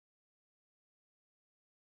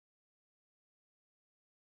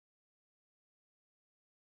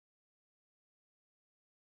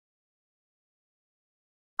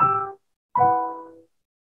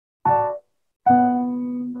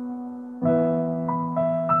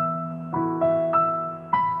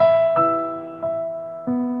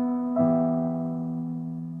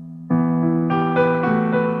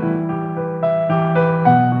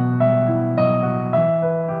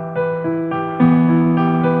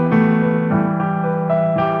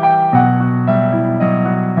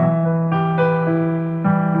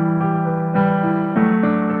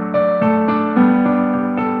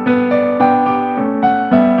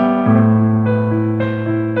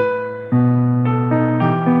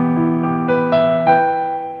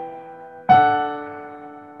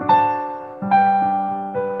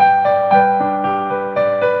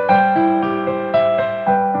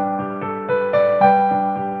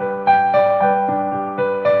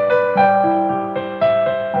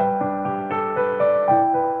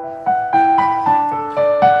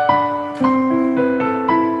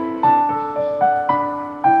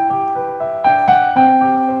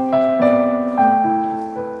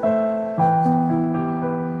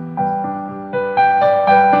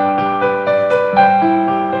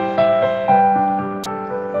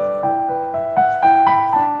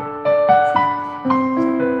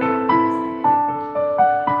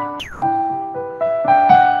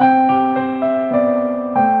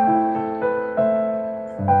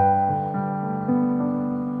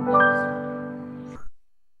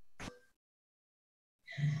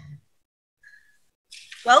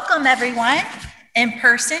Welcome, everyone, in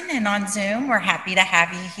person and on Zoom. We're happy to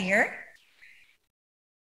have you here.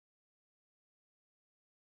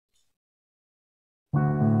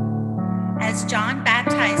 As John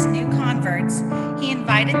baptized new converts, he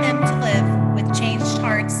invited them to live with changed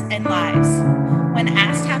hearts and lives. When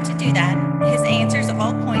asked how to do that, his answers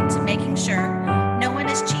all point to making sure no one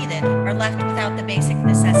is cheated or left without the basic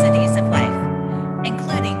necessities of life,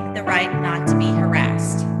 including the right not to be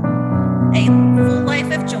harassed. A full life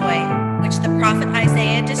of joy, which the prophet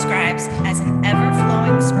Isaiah describes as an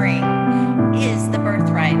ever-flowing spring, is the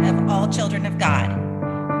birthright of all children of God.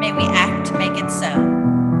 May we act to make it so.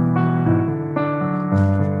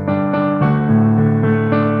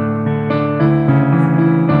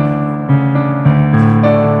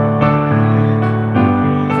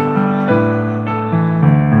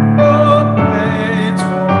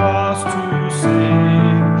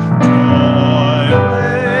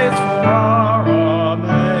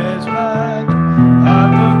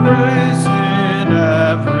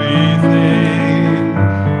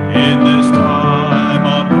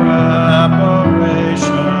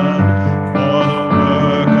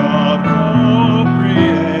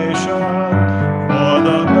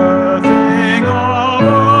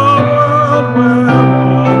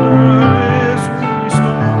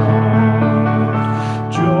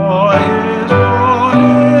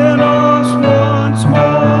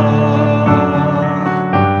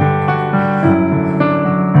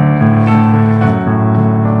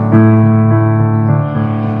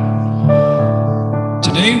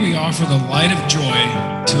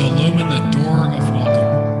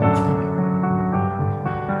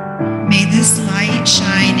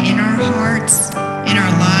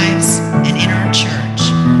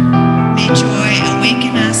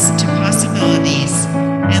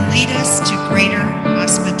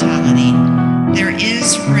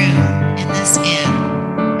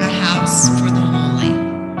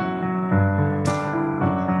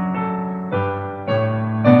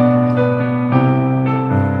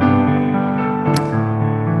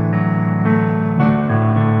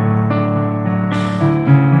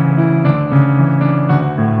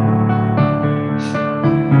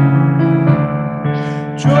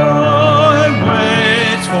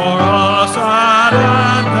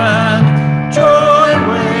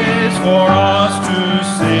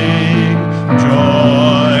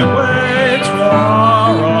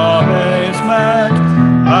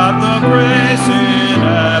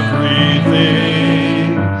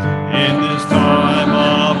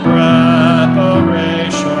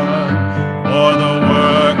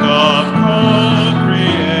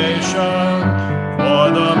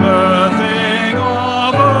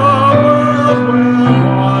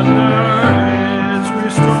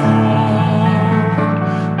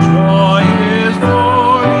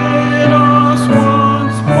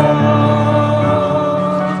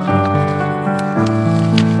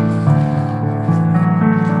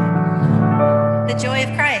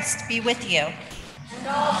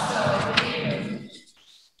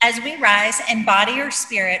 In body or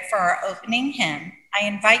spirit for our opening hymn, I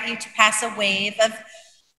invite you to pass a wave of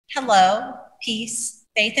hello, peace,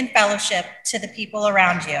 faith, and fellowship to the people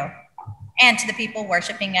around you and to the people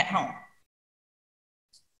worshiping at home.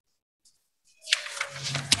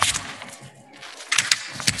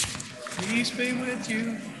 Peace be with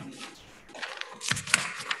you.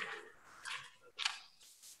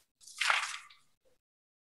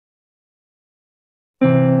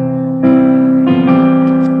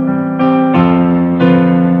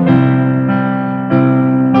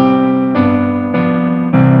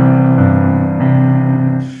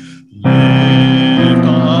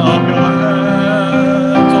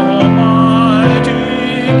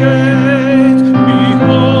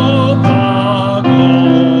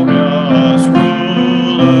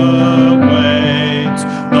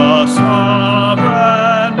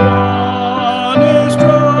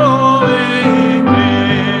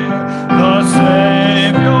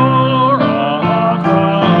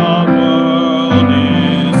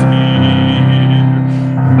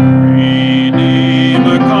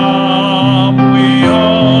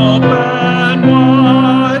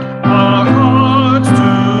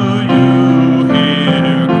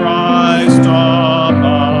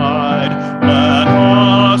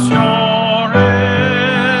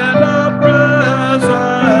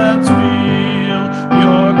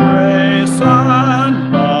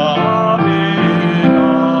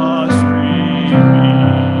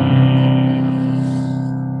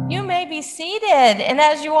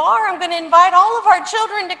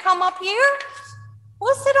 Children to come up here.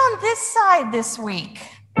 We'll sit on this side this week.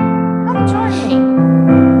 Come join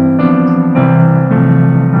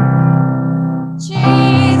me.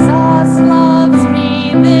 Jesus.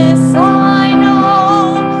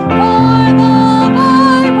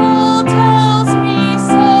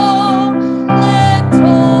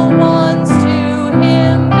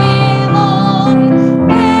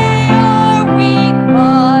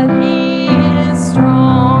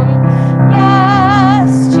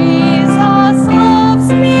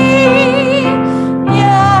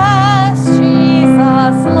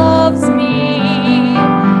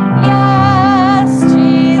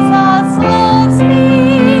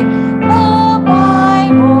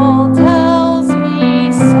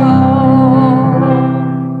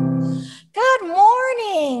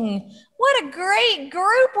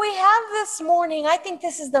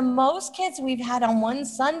 this is the most kids we've had on one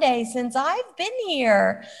Sunday since I've been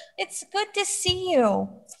here. It's good to see you.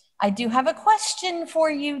 I do have a question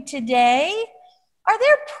for you today. Are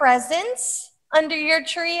there presents under your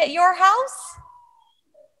tree at your house?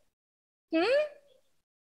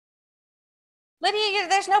 Lydia,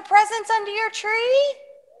 there's no presents under your tree?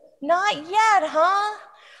 Not yet, huh?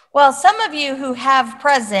 Well, some of you who have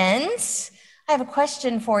presents, I have a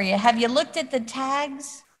question for you. Have you looked at the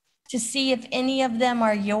tags to see if any of them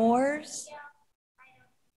are yours?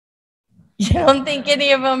 You don't think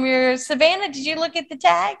any of them are yours? Savannah, did you look at the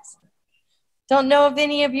tags? Don't know if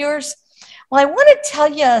any of yours? Well, I want to tell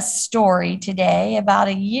you a story today about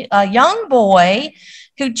a young boy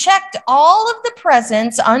who checked all of the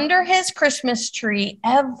presents under his Christmas tree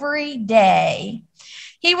every day.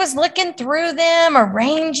 He was looking through them,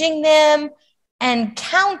 arranging them, and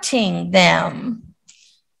counting them.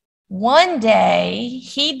 One day,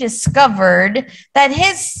 he discovered that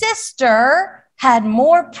his sister had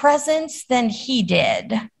more presents than he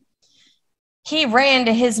did. He ran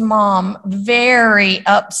to his mom, very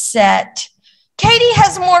upset. "Katie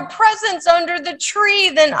has more presents under the tree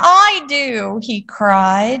than I do," he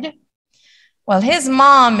cried. Well, his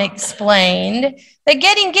mom explained that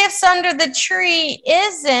getting gifts under the tree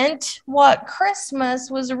isn't what Christmas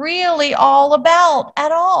was really all about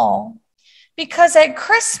at all. Because at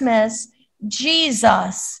Christmas,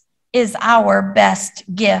 Jesus is our best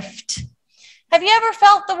gift. Have you ever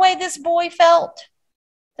felt the way this boy felt?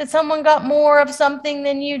 That someone got more of something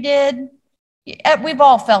than you did? We've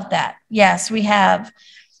all felt that. Yes, we have.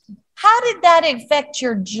 How did that affect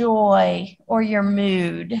your joy or your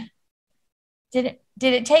mood? Did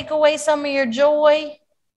it take away some of your joy?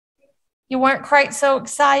 You weren't quite so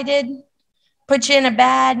excited? Put you in a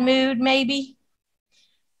bad mood, maybe?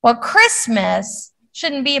 Well, Christmas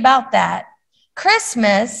shouldn't be about that.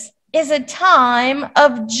 Christmas is a time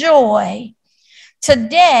of joy.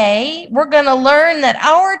 Today, we're going to learn that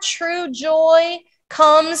our true joy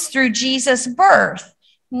comes through Jesus' birth,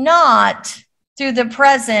 not through the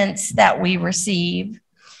presents that we receive.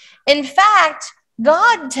 In fact,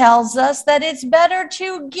 God tells us that it's better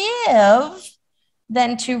to give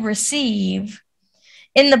than to receive.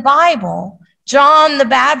 In the Bible, John the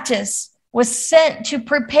Baptist was sent to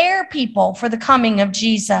prepare people for the coming of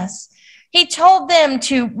Jesus. He told them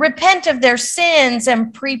to repent of their sins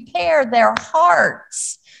and prepare their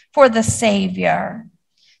hearts for the Savior.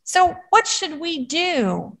 So what should we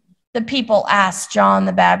do? The people asked John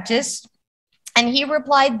the Baptist. And he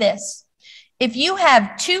replied this: "If you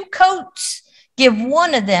have 2 coats, give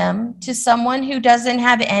one of them to someone who doesn't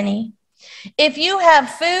have any. If you have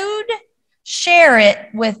food, share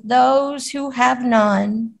it with those who have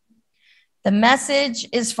none." The message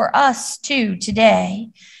is for us too today.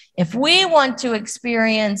 If we want to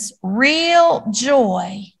experience real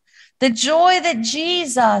joy, the joy that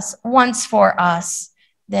Jesus wants for us,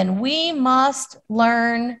 then we must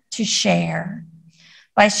learn to share.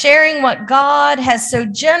 By sharing what God has so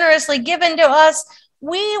generously given to us,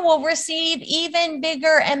 we will receive even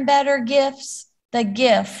bigger and better gifts, the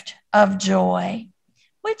gift of joy.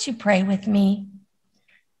 Would you pray with me?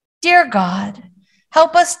 Dear God,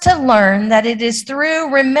 help us to learn that it is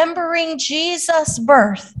through remembering Jesus'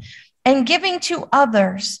 birth and giving to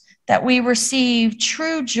others that we receive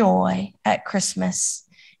true joy at Christmas.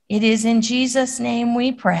 It is in Jesus' name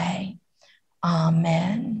we pray.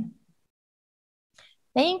 Amen.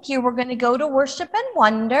 Thank you. We're going to go to worship and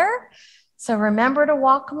wonder. So remember to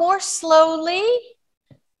walk more slowly.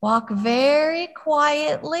 Walk very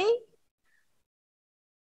quietly.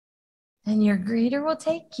 And your greeter will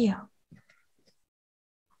take you.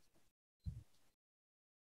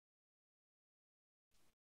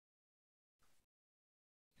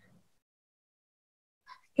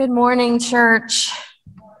 Good morning, church.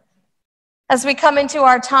 As we come into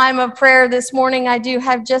our time of prayer this morning, I do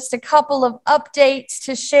have just a couple of updates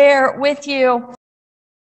to share with you.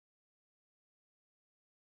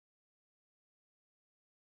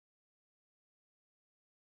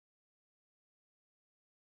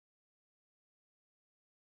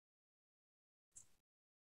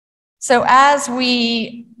 So as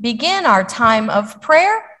we begin our time of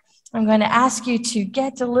prayer, I'm going to ask you to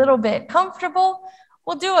get a little bit comfortable.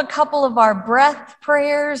 We'll do a couple of our breath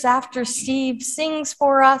prayers after Steve sings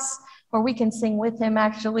for us, or we can sing with him.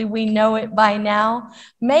 Actually, we know it by now.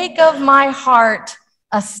 Make of my heart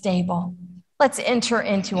a stable. Let's enter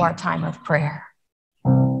into our time of prayer.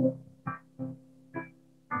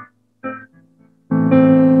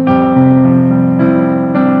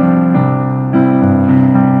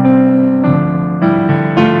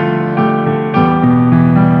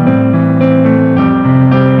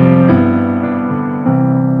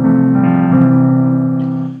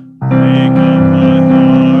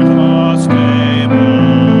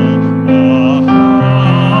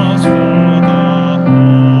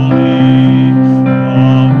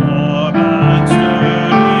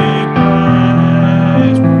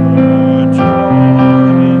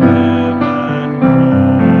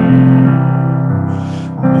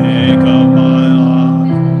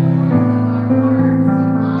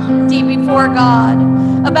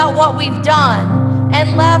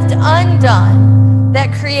 left undone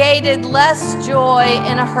that created less joy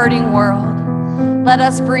in a hurting world. Let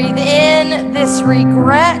us breathe in this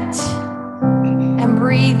regret and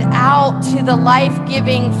breathe out to the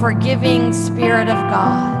life-giving, forgiving Spirit of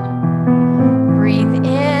God. Breathe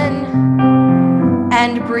in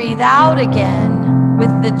and breathe out again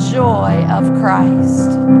with the joy of Christ.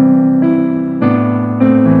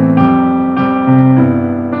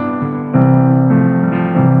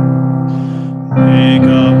 Make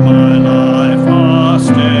of my life a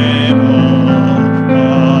stable, a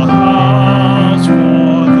house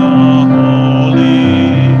for the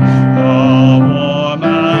holy, a warm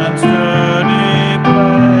and sturdy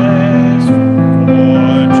place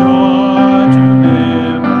for joy to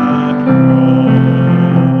live and grow.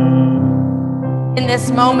 In this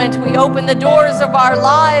moment, we open the doors of our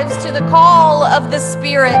lives to the call of the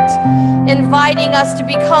Spirit, inviting us to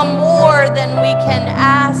become more than we can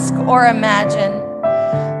ask or imagine.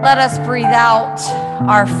 Let us breathe out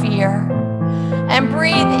our fear and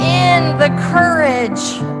breathe in the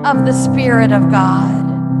courage of the Spirit of God,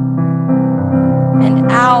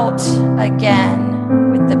 and out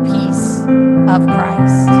again with the peace of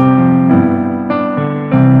Christ.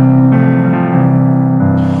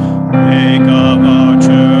 Make of our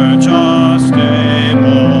church a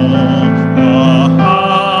stable, a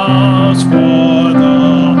house for the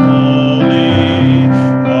holy,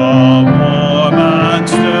 a warm and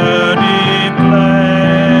sturdy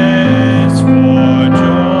place for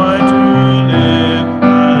joy to live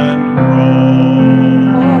and grow.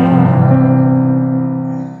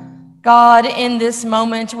 God, in this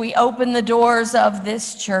moment, we open the doors of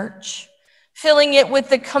this church, filling it with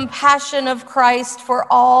the compassion of Christ for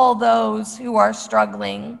all those who are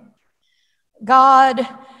struggling. God,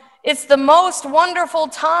 it's the most wonderful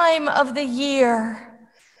time of the year.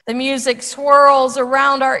 The music swirls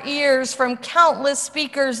around our ears from countless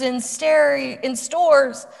speakers in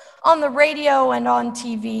stores, on the radio, and on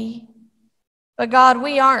TV. But God,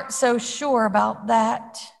 we aren't so sure about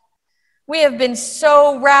that. We have been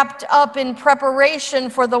so wrapped up in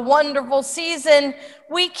preparation for the wonderful season,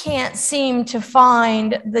 we can't seem to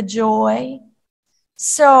find the joy.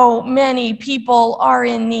 So many people are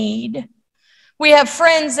in need. We have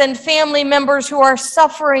friends and family members who are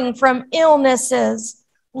suffering from illnesses,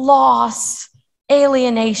 loss,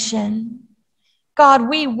 alienation. God,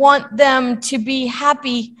 we want them to be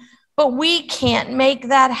happy, but we can't make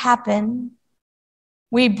that happen.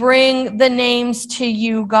 We bring the names to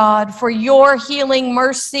you, God, for your healing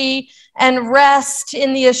mercy and rest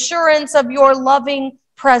in the assurance of your loving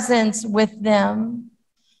presence with them.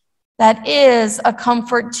 That is a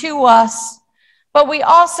comfort to us, but we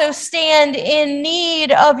also stand in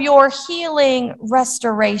need of your healing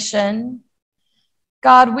restoration.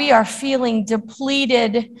 God, we are feeling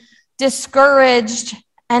depleted, discouraged,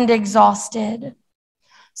 and exhausted.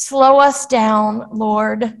 Slow us down,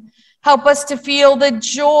 Lord. Help us to feel the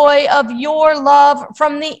joy of your love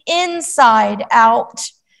from the inside out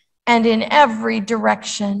and in every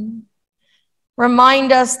direction.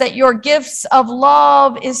 Remind us that your gifts of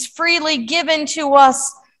love is freely given to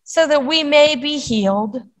us so that we may be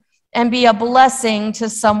healed and be a blessing to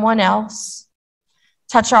someone else.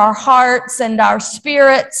 Touch our hearts and our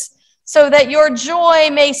spirits so that your joy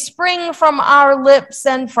may spring from our lips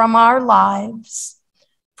and from our lives.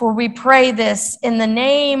 For we pray this in the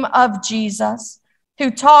name of Jesus, who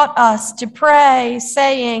taught us to pray,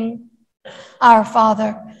 saying, Our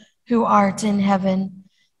Father, who art in heaven,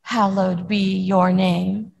 hallowed be your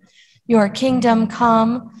name. Your kingdom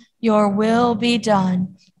come, your will be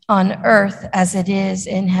done on earth as it is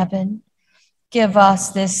in heaven. Give us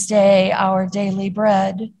this day our daily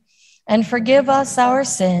bread, and forgive us our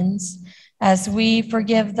sins as we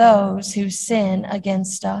forgive those who sin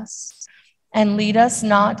against us. And lead us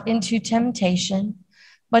not into temptation,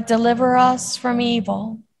 but deliver us from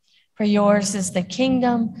evil. For yours is the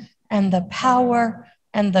kingdom and the power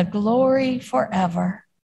and the glory forever.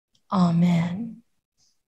 Amen.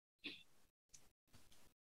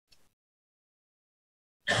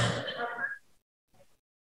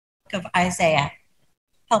 Of Isaiah.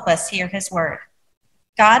 Help us hear his word.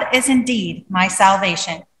 God is indeed my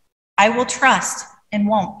salvation. I will trust and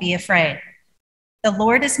won't be afraid. The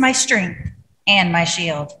Lord is my strength and my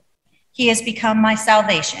shield. He has become my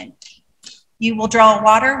salvation. You will draw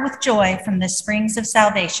water with joy from the springs of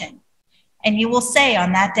salvation, and you will say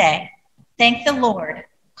on that day, thank the Lord,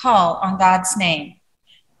 call on God's name.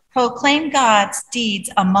 Proclaim God's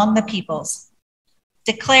deeds among the peoples.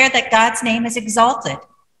 Declare that God's name is exalted.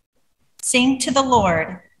 Sing to the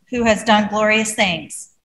Lord, who has done glorious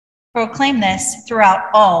things. Proclaim this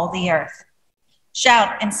throughout all the earth.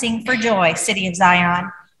 Shout and sing for joy, city of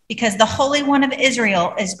Zion, because the Holy One of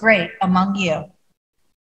Israel is great among you.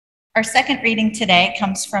 Our second reading today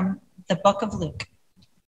comes from the book of Luke.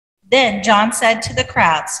 Then John said to the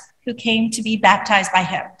crowds who came to be baptized by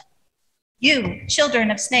him, "You,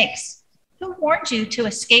 children of snakes, who warned you to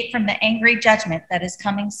escape from the angry judgment that is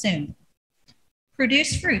coming soon?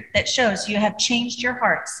 Produce fruit that shows you have changed your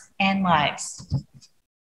hearts and lives.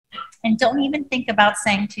 And don't even think about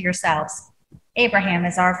saying to yourselves, 'Abraham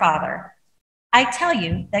is our father.' I tell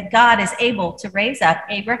you that God is able to raise up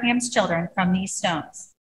Abraham's children from these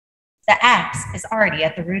stones. The axe is already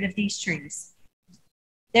at the root of these trees.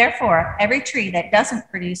 Therefore, every tree that doesn't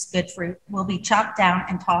produce good fruit will be chopped down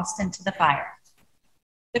and tossed into the fire."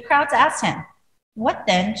 The crowds asked him, "What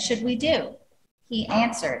then should we do?" He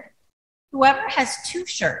answered, "Whoever has 2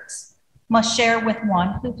 shirts must share with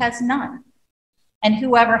one who has none, and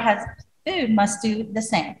whoever has food must do the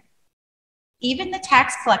same." Even the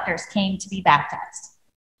tax collectors came to be baptized.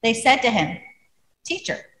 They said to him,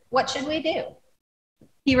 "Teacher, what should we do?"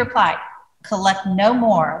 He replied, "Collect no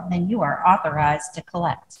more than you are authorized to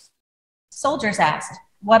collect." Soldiers asked,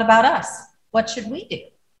 "What about us? What should we do?"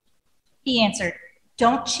 He answered,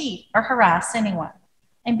 "Don't cheat or harass anyone,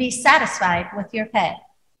 and be satisfied with your pay."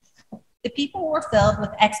 The people were filled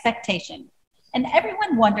with expectation, and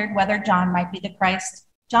everyone wondered whether John might be the Christ.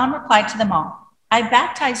 John replied to them all, "I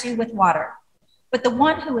baptize you with water, but the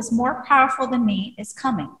one who is more powerful than me is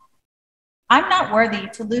coming. I'm not worthy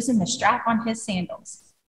to loosen the strap on his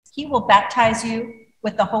sandals. He will baptize you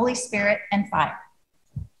with the Holy Spirit and fire.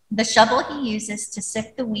 The shovel he uses to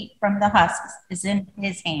sift the wheat from the husks is in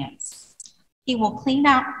his hands. He will clean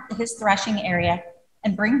out his threshing area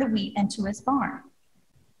and bring the wheat into his barn.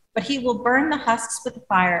 But he will burn the husks with a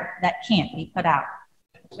fire that can't be put out."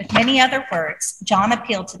 With many other words, John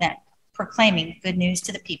appealed to them, proclaiming good news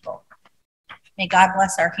to the people. May God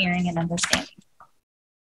bless our hearing and understanding.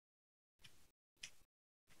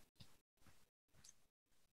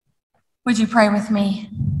 Would you pray with me?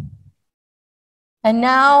 And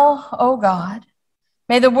now, O God,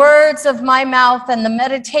 may the words of my mouth and the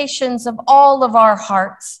meditations of all of our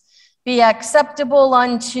hearts be acceptable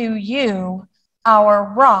unto you, our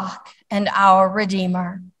rock and our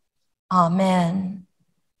Redeemer. Amen.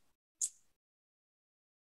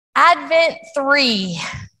 Advent 3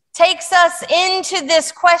 takes us into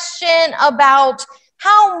this question about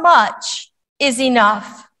how much is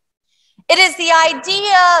enough. It is the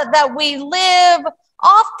idea that we live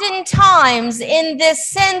oftentimes in this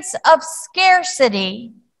sense of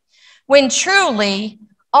scarcity, when truly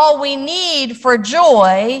all we need for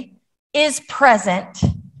joy is present,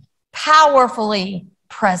 powerfully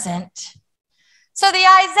present. So the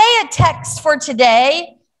Isaiah text for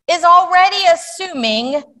today is already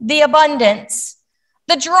assuming the abundance,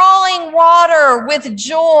 the drawing water with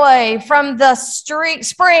joy from the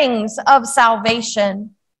springs of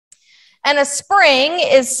salvation. And a spring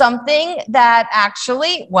is something that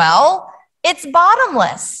actually, well, it's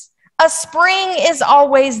bottomless. A spring is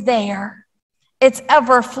always there. It's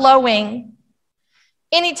ever flowing.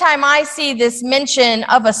 Anytime I see this mention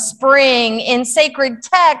of a spring in sacred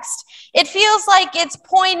text, it feels like it's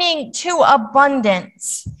pointing to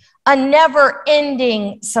abundance, a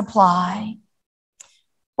never-ending supply.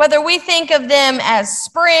 Whether we think of them as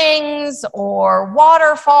springs or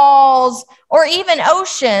waterfalls or even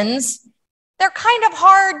oceans, they're kind of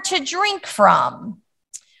hard to drink from.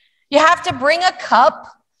 You have to bring a cup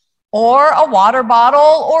or a water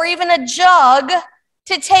bottle or even a jug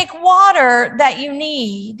to take water that you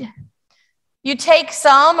need. You take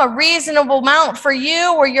some, a reasonable amount for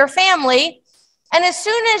you or your family, and as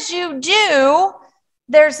soon as you do,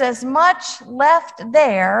 there's as much left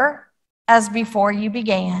there as before you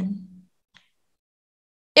began.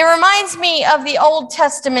 It reminds me of the Old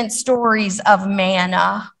Testament stories of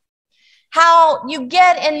manna, how you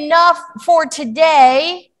get enough for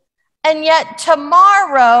today, and yet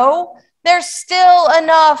tomorrow, there's still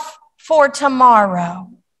enough for tomorrow.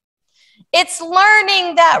 It's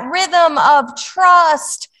learning that rhythm of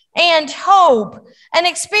trust and hope and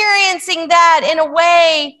experiencing that in a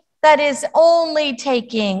way that is only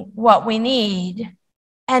taking what we need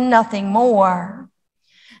and nothing more.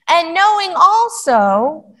 And knowing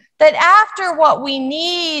also that after what we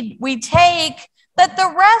need, we take, that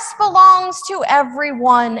the rest belongs to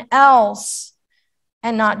everyone else.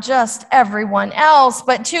 And not just everyone else,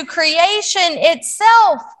 but to creation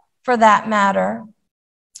itself, for that matter.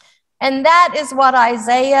 And that is what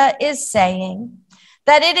Isaiah is saying,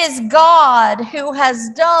 that it is God who has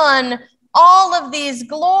done all of these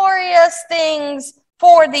glorious things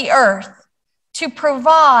for the earth to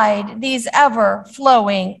provide these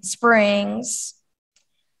ever-flowing springs.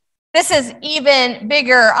 This is even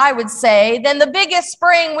bigger, I would say, than the biggest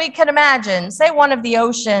spring we could imagine, say one of the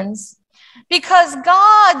oceans, because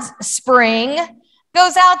God's spring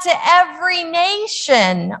goes out to every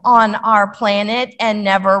nation on our planet and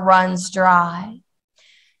never runs dry.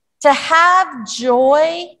 To have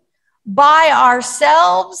joy by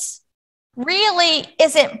ourselves really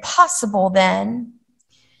isn't possible then.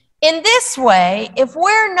 In this way, if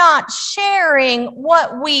we're not sharing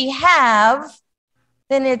what we have,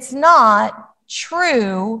 then it's not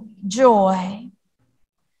true joy.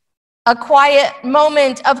 A quiet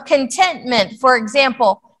moment of contentment, for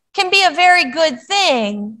example, can be a very good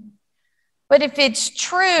thing. But if it's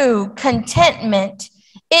true contentment,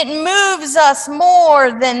 it moves us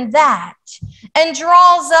more than that and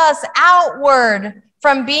draws us outward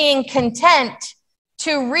from being content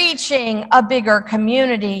to reaching a bigger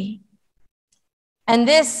community. And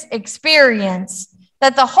this experience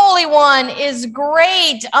that the Holy One is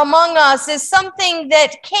great among us is something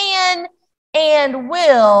that can and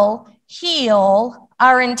will heal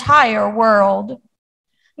our entire world.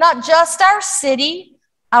 Not just our city,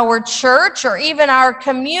 our church, or even our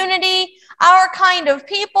community, our kind of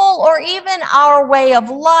people, or even our way of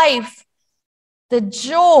life. The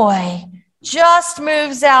joy just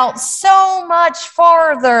moves out so much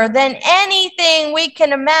farther than anything we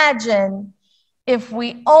can imagine if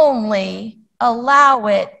we only allow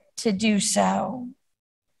it to do so.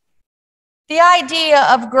 The idea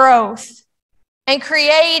of growth and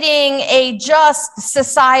creating a just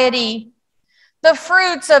society, the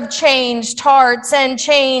fruits of changed hearts and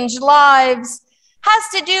changed lives,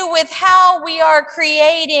 has to do with how we are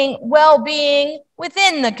creating well-being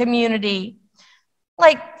within the community,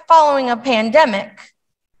 like following a pandemic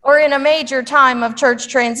or in a major time of church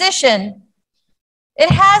transition.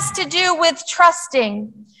 It has to do with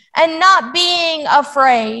trusting and not being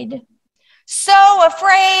afraid. So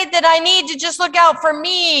afraid that I need to just look out for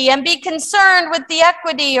me and be concerned with the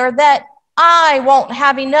equity or that I won't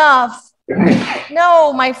have enough.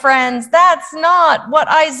 No, my friends, that's not what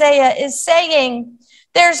Isaiah is saying.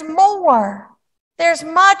 There's more. There's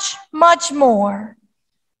much, much more.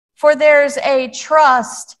 For there's a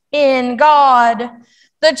trust in God,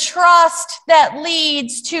 the trust that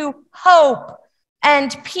leads to hope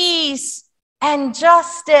and peace and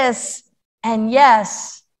justice, and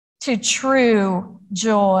yes, to true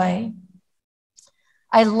joy.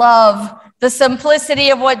 I love the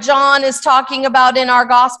simplicity of what John is talking about in our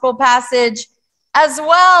gospel passage, as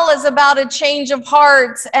well as about a change of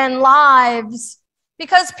hearts and lives,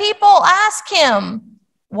 because people ask him,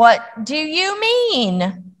 "What do you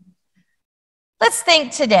mean?" Let's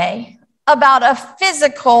think today about a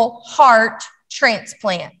physical heart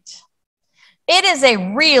transplant. It is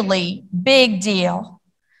a really big deal.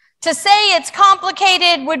 To say it's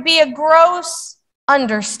complicated would be a gross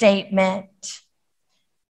understatement.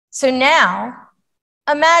 So now,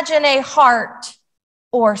 imagine a heart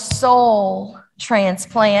or soul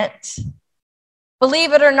transplant.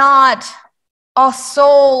 Believe it or not, a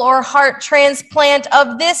soul or heart transplant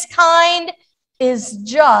of this kind is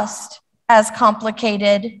just as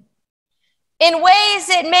complicated. In ways,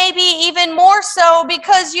 it may be even more so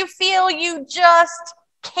because you feel you just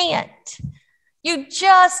can't. You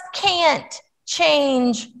just can't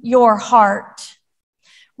change your heart.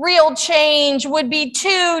 Real change would be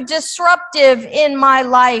too disruptive in my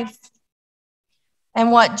life.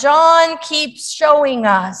 And what John keeps showing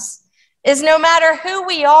us is no matter who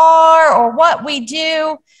we are or what we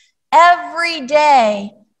do, every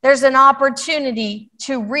day there's an opportunity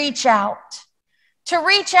to reach out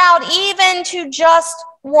even to just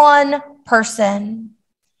one person.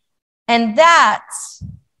 And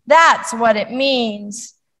that's what it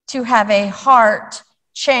means to have a heart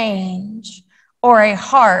change or a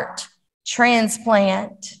heart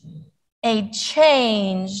transplant, a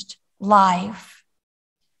changed life.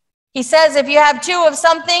 He says if you have two of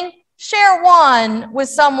something, share one with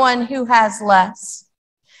someone who has less.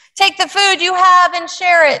 Take the food you have and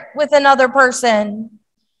share it with another person.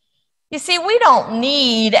 You see, we don't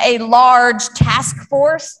need a large task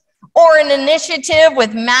force or an initiative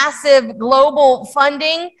with massive global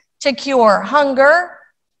funding to cure hunger.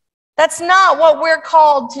 That's not what we're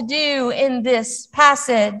called to do in this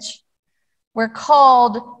passage. We're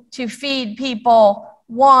called to feed people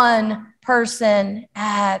one person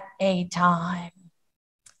at a time.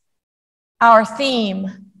 Our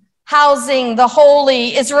theme, Housing the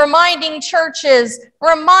Holy, is reminding churches,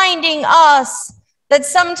 reminding us that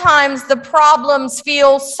sometimes the problems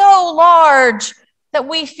feel so large that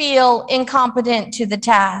we feel incompetent to the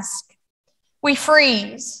task. We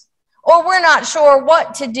freeze, or we're not sure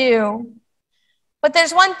what to do. But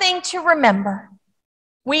there's one thing to remember.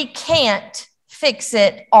 We can't fix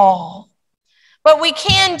it all, but we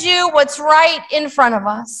can do what's right in front of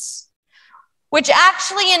us, which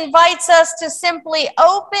actually invites us to simply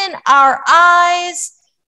open our eyes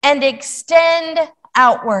and extend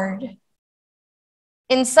outward.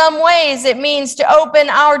 In some ways, it means to open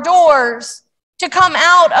our doors, to come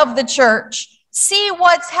out of the church, see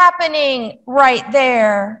what's happening right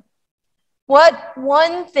there. What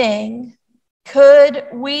one thing could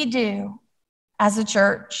we do as a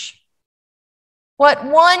church? What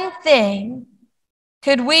one thing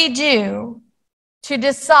could we do to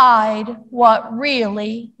decide what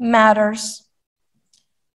really matters?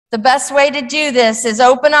 The best way to do this is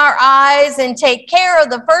open our eyes and take care of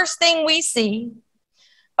the first thing we see.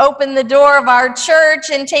 Open the door of our church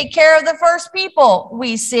and take care of the first people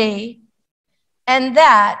we see. And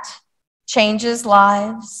that changes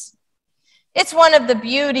lives. It's one of the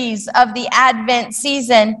beauties of the Advent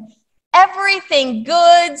season. Everything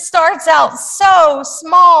good starts out so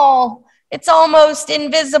small, it's almost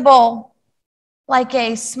invisible, like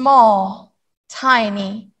a small,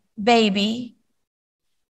 tiny baby.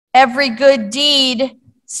 Every good deed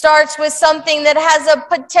starts with something that has a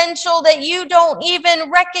potential that you don't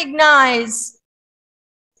even recognize.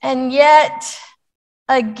 And yet,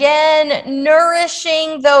 again,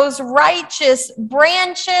 nourishing those righteous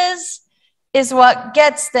branches is what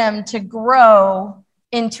gets them to grow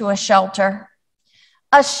into a shelter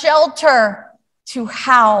to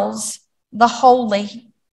house the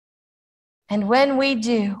holy. And when we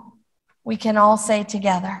do, we can all say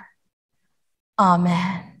together,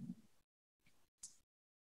 Amen.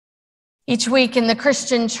 Each week in the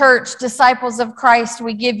Christian church, Disciples of Christ,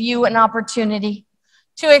 we give you an opportunity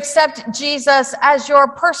to accept Jesus as your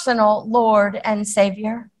personal Lord and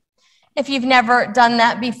Savior. If you've never done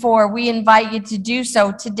that before, we invite you to do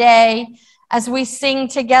so today as we sing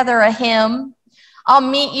together a hymn. I'll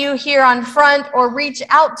meet you here on front or reach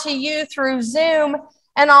out to you through Zoom,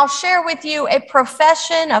 and I'll share with you a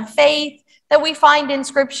profession of faith that we find in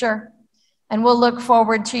Scripture. And we'll look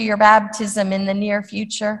forward to your baptism in the near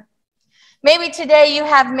future. Maybe today you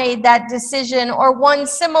have made that decision or one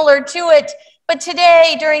similar to it, but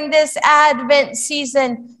today during this Advent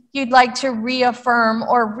season, you'd like to reaffirm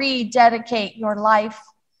or rededicate your life.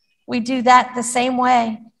 We do that the same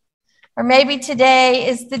way. Or maybe today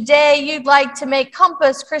is the day you'd like to make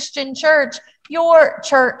Compass Christian Church your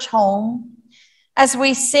church home. As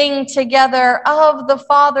we sing together of the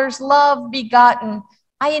Father's love begotten,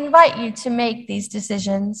 I invite you to make these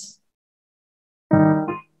decisions.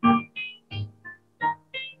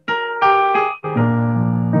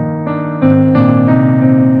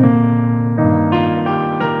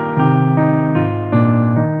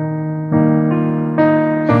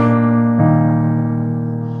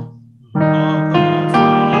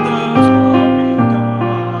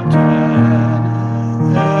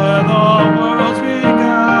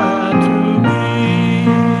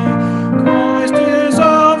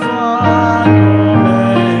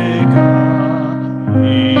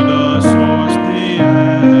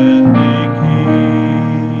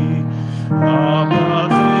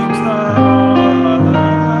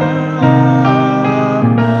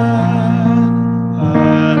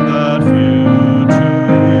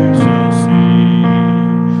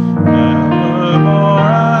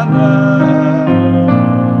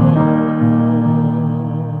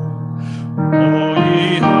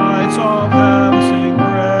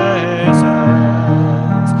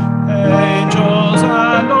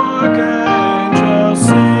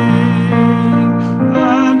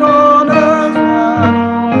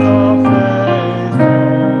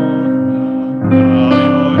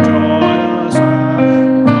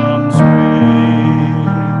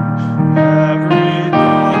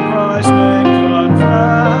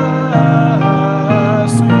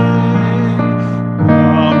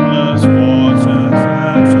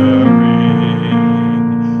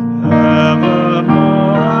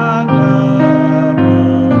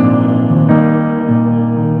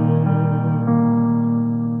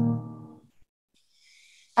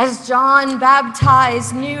 As John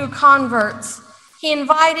baptized new converts, he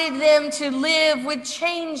invited them to live with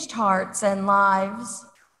changed hearts and lives.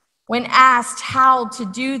 When asked how to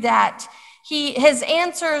do that, his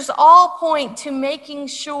answers all point to making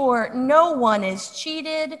sure no one is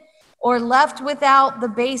cheated or left without the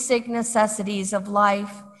basic necessities of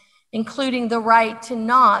life, including the right to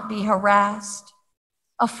not be harassed.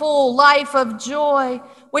 A full life of joy,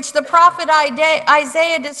 which the prophet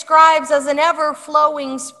Isaiah describes as an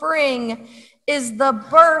ever-flowing spring, is the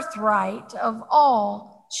birthright of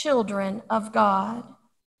all children of God.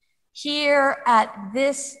 Here at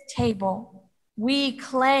this table, we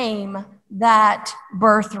claim that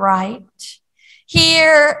birthright.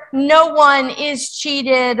 Here, no one is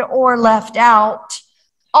cheated or left out.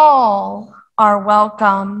 All are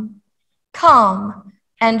welcome. Come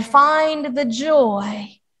and find the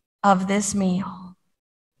joy of this meal.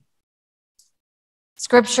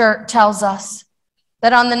 Scripture tells us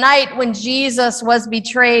that on the night when Jesus was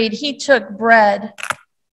betrayed, he took bread.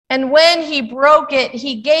 And when he broke it,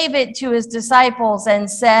 he gave it to his disciples and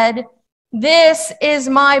said, "This is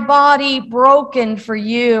my body broken for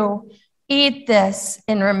you. Eat this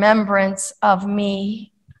in remembrance of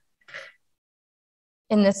me."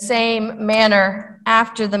 In the same manner,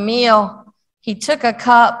 after the meal, he took a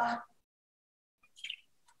cup.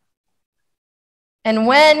 And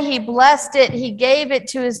when he blessed it, he gave it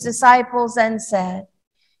to his disciples and said,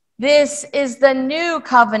 "This is the new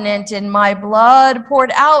covenant in my blood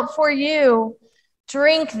poured out for you.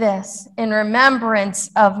 Drink this in remembrance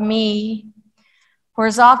of me. For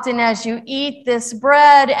as often as you eat this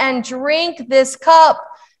bread and drink this cup,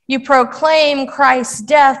 you proclaim Christ's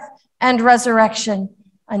death and resurrection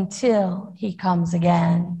until he comes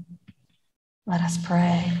again." Let us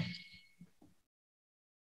pray.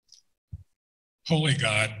 Holy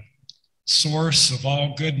God, source of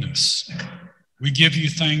all goodness, we give you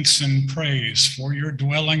thanks and praise for your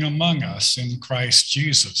dwelling among us in Christ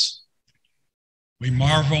Jesus. We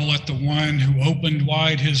marvel at the one who opened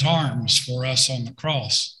wide his arms for us on the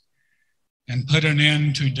cross and put an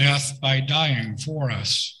end to death by dying for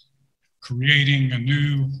us, creating a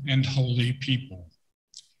new and holy people.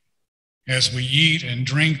 As we eat and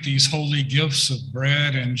drink these holy gifts of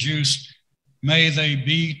bread and juice, may they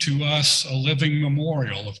be to us a living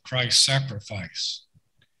memorial of Christ's sacrifice.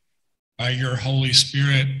 By your Holy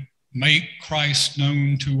Spirit, make Christ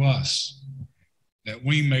known to us, that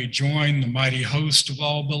we may join the mighty host of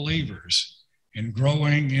all believers in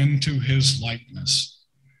growing into his likeness,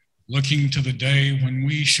 looking to the day when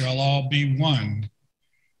we shall all be one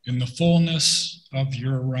in the fullness of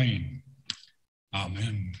your reign.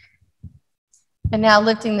 Amen. And now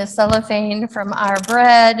lifting the cellophane from our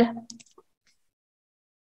bread,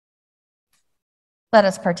 let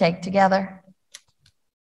us partake together.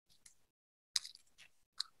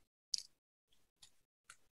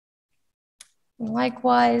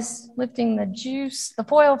 Likewise, lifting the juice, the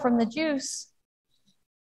foil from the juice.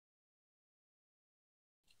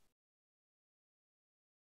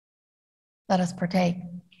 Let us partake.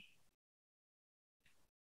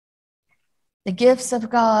 The gifts of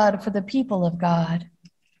God for the people of God.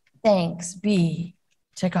 Thanks be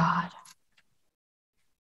to God.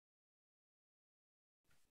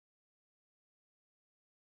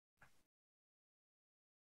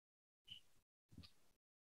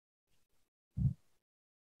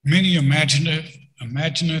 Many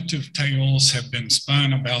imaginative tales have been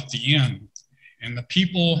spun about the end and the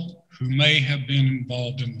people who may have been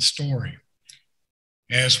involved in the story.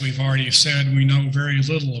 As we've already said, we know very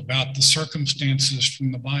little about the circumstances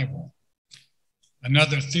from the Bible.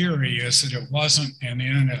 Another theory is that it wasn't an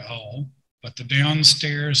inn at all, but the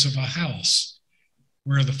downstairs of a house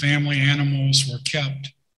where the family animals were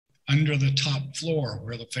kept under the top floor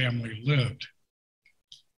where the family lived.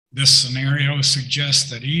 This scenario suggests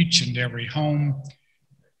that each and every home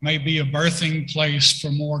may be a birthing place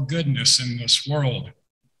for more goodness in this world.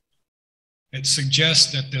 It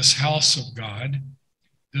suggests that this house of God,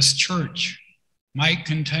 this church, might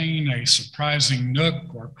contain a surprising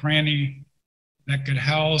nook or cranny that could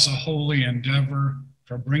house a holy endeavor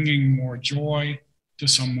for bringing more joy to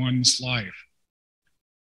someone's life.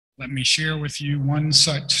 Let me share with you one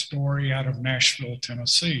such story out of Nashville,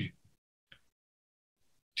 Tennessee.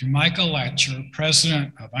 To Michael Latcher,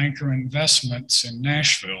 president of Anchor Investments in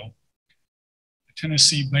Nashville, a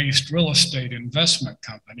Tennessee-based real estate investment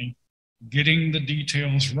company, getting the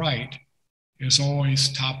details right is always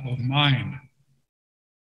top of mind.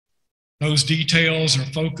 Those details are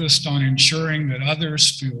focused on ensuring that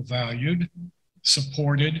others feel valued,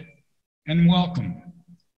 supported, and welcome.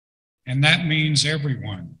 And that means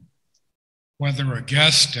everyone, whether a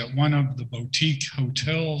guest at one of the boutique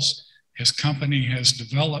hotels his company has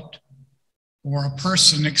developed, or a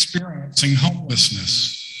person experiencing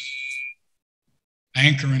homelessness.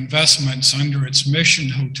 Anchor Investments, under its Mission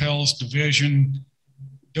Hotels division,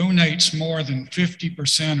 donates more than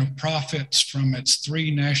 50% of profits from its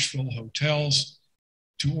 3 Nashville hotels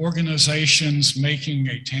to organizations making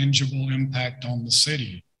a tangible impact on the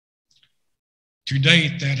city. To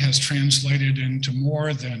date, that has translated into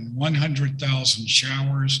more than 100,000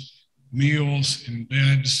 showers, meals, and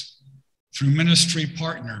beds through ministry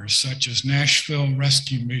partners such as Nashville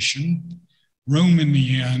Rescue Mission, Room in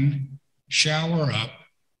the Inn, Shower Up,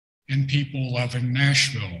 and People Loving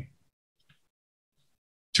Nashville.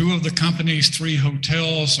 2 of the company's 3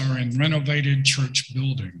 hotels are in renovated church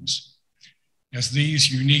buildings. As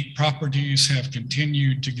these unique properties have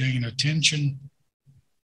continued to gain attention,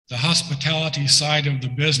 the hospitality side of the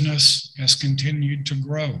business has continued to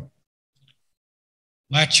grow.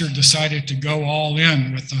 Latcher decided to go all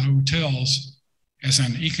in with the hotels as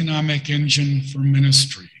an economic engine for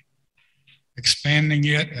ministry, expanding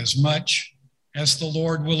it as much as the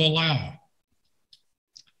Lord will allow.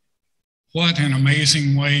 What an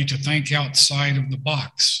amazing way to think outside of the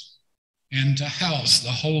box and to house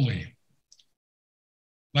the holy.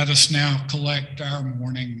 Let us now collect our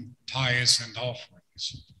morning tithes and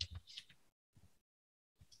offerings.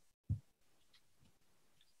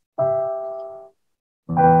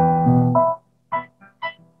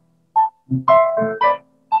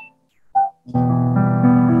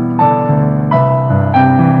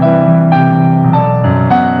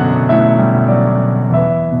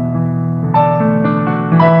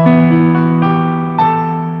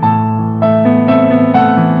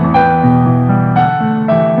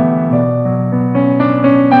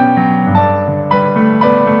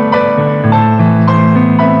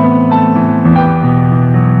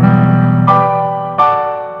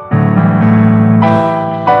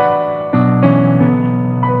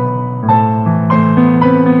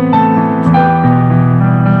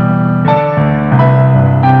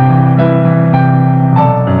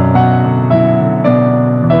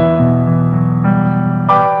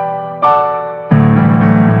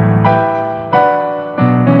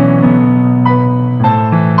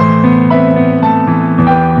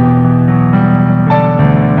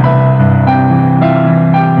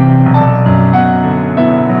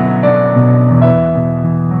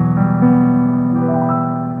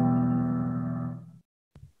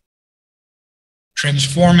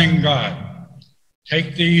 Transforming God,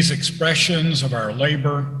 take these expressions of our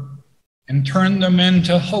labor and turn them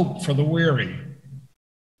into hope for the weary,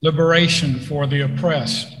 liberation for the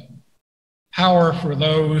oppressed, power for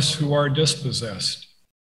those who are dispossessed.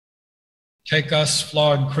 Take us,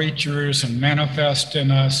 flawed creatures, and manifest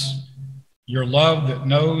in us your love that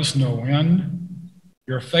knows no end,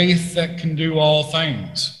 your faith that can do all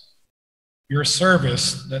things, your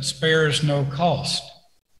service that spares no cost,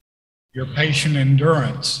 your patient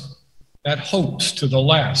endurance that hopes to the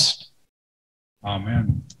last.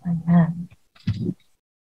 Amen. Amen.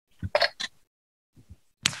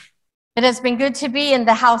 It has been good to be in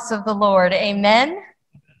the house of the Lord. Amen.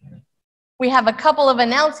 We have a couple of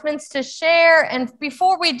announcements to share, and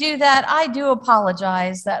before we do that, I do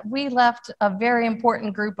apologize that we left a very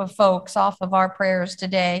important group of folks off of our prayers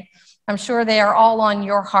today. I'm sure they are all on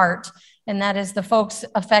your heart, and that is the folks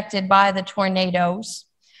affected by the tornadoes.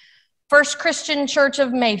 First Christian Church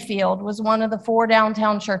of Mayfield was one of the 4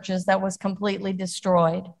 downtown churches that was completely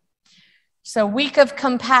destroyed. So Week of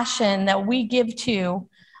Compassion that we give to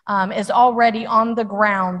is already on the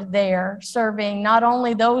ground there, serving not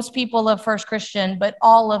only those people of First Christian, but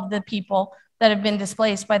all of the people that have been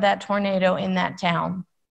displaced by that tornado in that town.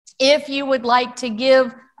 If you would like to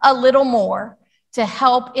give a little more to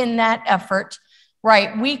help in that effort,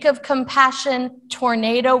 write Week of Compassion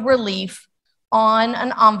Tornado Relief on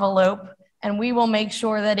an envelope, and we will make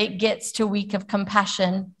sure that it gets to Week of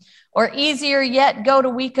Compassion. Or easier yet, go to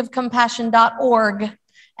weekofcompassion.org,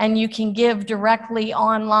 and you can give directly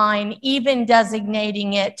online, even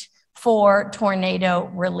designating it for tornado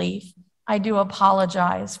relief. I do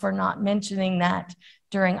apologize for not mentioning that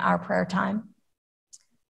during our prayer time.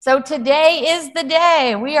 So today is the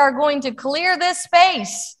day. We are going to clear this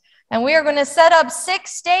space, and we are going to set up 6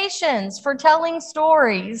 stations for telling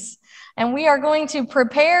stories. And we are going to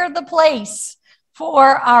prepare the place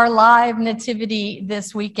for our live nativity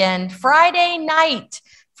this weekend, Friday night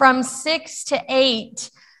from 6 to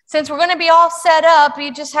 8. Since we're going to be all set up,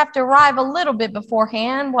 you just have to arrive a little bit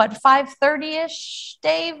beforehand. What, 5:30-ish,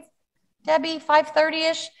 Dave? Debbie,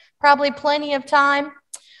 5:30-ish? Probably plenty of time.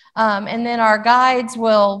 And then our guides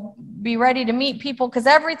will be ready to meet people because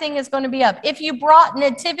everything is going to be up. If you brought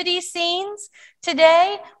nativity scenes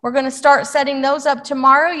today, we're going to start setting those up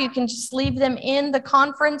tomorrow. You can just leave them in the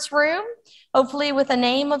conference room, hopefully with a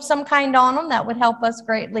name of some kind on them. That would help us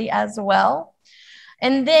greatly as well.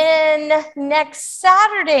 And then next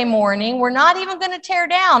Saturday morning, we're not even going to tear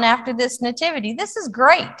down after this nativity. This is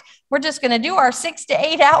great. We're just going to do our 6 to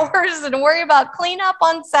 8 hours and worry about cleanup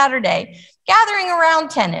on Saturday, gathering around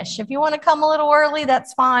 10-ish. If you want to come a little early,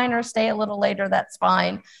 that's fine, or stay a little later, that's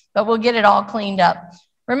fine. But we'll get it all cleaned up.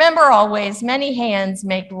 Remember always, many hands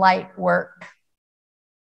make light work.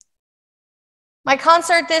 My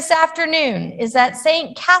concert this afternoon is at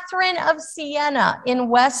St. Catherine of Siena in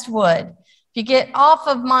Westwood. If you get off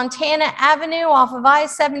of Montana Avenue, off of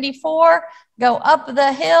I-74, go up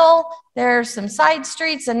the hill. There's some side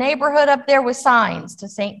streets, a neighborhood up there with signs to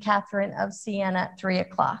St. Catherine of Siena at 3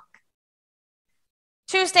 o'clock.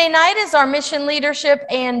 Tuesday night is our mission leadership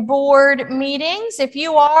and board meetings. If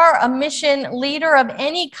you are a mission leader of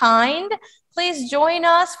any kind, please join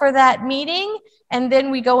us for that meeting. And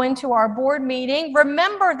then we go into our board meeting.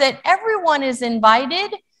 Remember that everyone is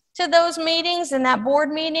invited to those meetings and that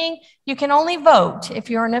board meeting. You can only vote if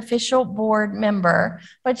you're an official board member,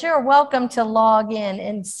 but you're welcome to log in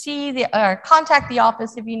and contact the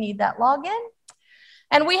office if you need that login.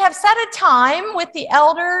 And we have set a time with the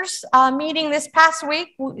elders meeting this past week.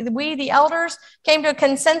 We, the elders, came to a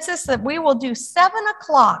consensus that we will do 7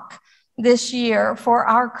 o'clock this year for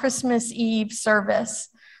our Christmas Eve service.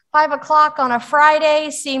 5 o'clock on a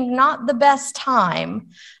Friday seemed not the best time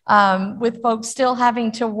with folks still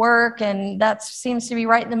having to work, and that seems to be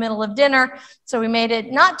right in the middle of dinner. So we made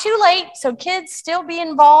it not too late, so kids still be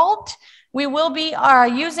involved. We will be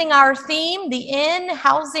using our theme, the Inn,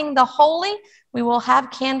 Housing the Holy. We will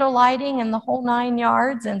have candle lighting and the whole 9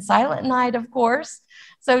 yards and silent night, of course.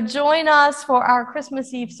 So join us for our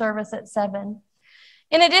Christmas Eve service at 7.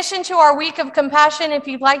 In addition to our week of compassion, if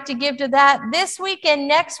you'd like to give to that, this week and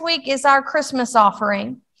next week is our Christmas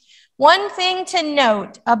offering. One thing to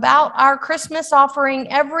note about our Christmas offering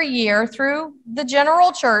every year through the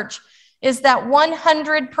general church is that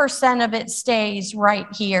 100% of it stays right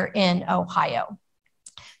here in Ohio.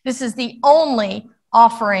 This is the only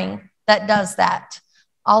offering that does that.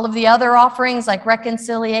 All of the other offerings like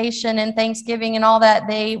reconciliation and Thanksgiving and all that,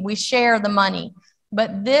 we share the money.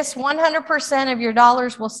 But this 100% of your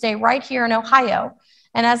dollars will stay right here in Ohio.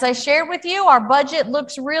 And as I shared with you, our budget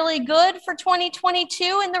looks really good for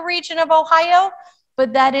 2022 in the region of Ohio,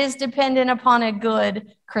 but that is dependent upon a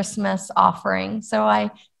good Christmas offering. So I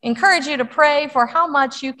encourage you to pray for how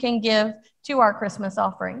much you can give to our Christmas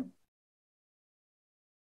offering.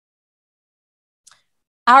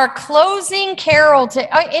 Our closing carol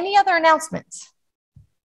any other announcements?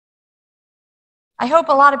 I hope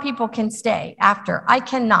a lot of people can stay after. I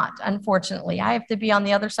cannot, unfortunately. I have to be on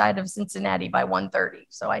the other side of Cincinnati by 1:30,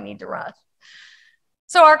 so I need to rush.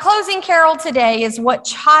 So our closing carol today is What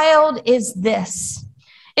Child Is This?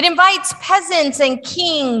 It invites peasants and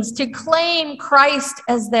kings to claim Christ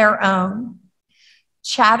as their own.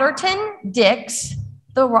 Chatterton Dix,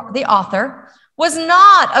 the author, was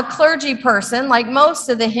not a clergy person like most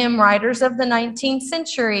of the hymn writers of the 19th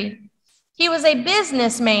century. He was a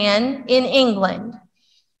businessman in England.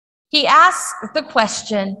 He asked the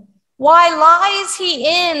question, why lies he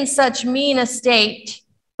in such mean estate,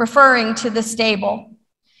 referring to the stable?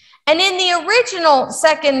 And in the original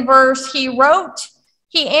second verse he wrote,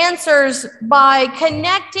 he answers by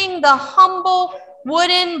connecting the humble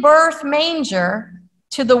wooden birth manger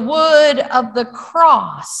to the wood of the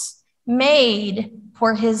cross made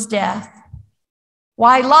for his death.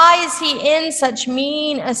 Why lies he in such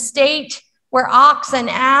mean estate where ox and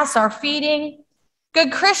ass are feeding?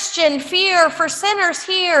 Good Christian, fear, for sinners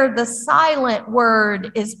here, the silent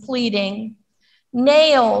word is pleading.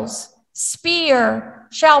 Nails, spear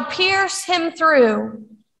shall pierce him through,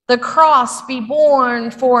 the cross be borne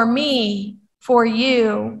for me, for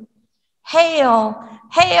you. Hail,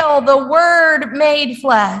 hail the Word made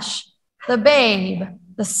flesh, the babe,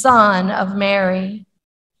 the Son of Mary.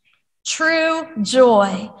 True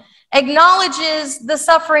joy acknowledges the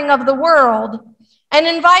suffering of the world and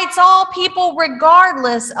invites all people,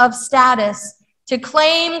 regardless of status, to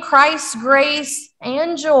claim Christ's grace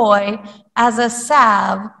and joy as a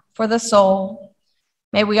salve for the soul.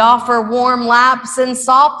 May we offer warm laps and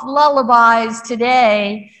soft lullabies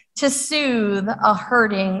today to soothe a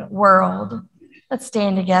hurting world. Let's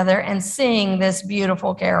stand together and sing this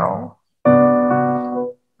beautiful carol.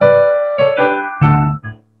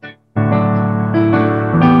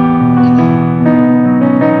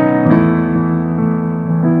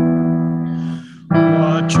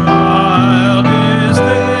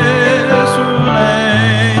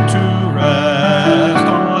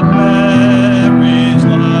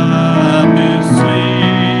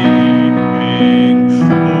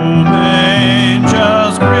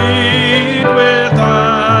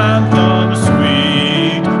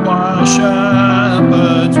 While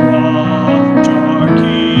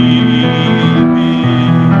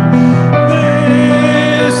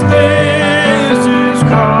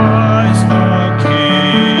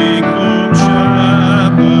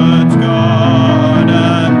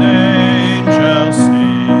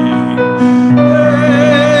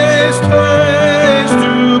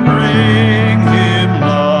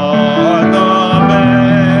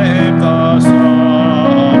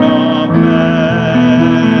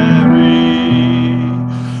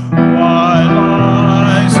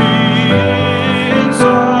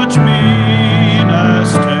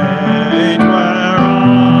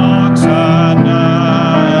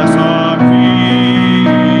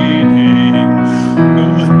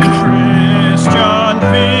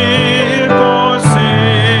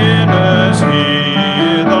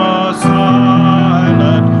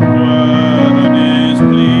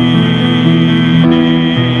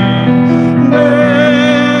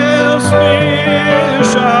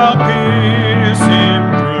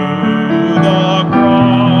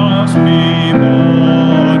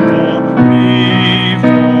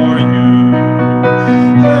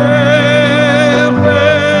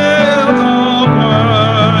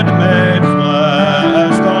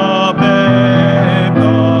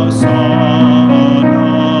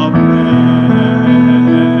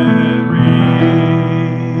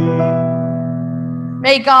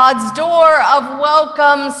May God's door of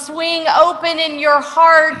welcome swing open in your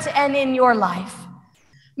heart and in your life.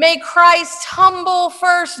 May Christ's humble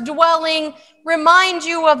first dwelling remind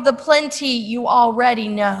you of the plenty you already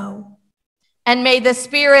know. And may the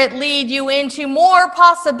Spirit lead you into more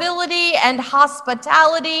possibility and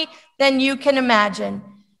hospitality than you can imagine,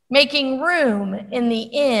 making room in the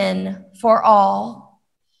inn for all.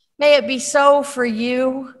 May it be so for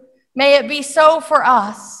you. May it be so for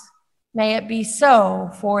us. May it be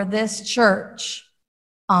so for this church.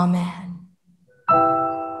 Amen.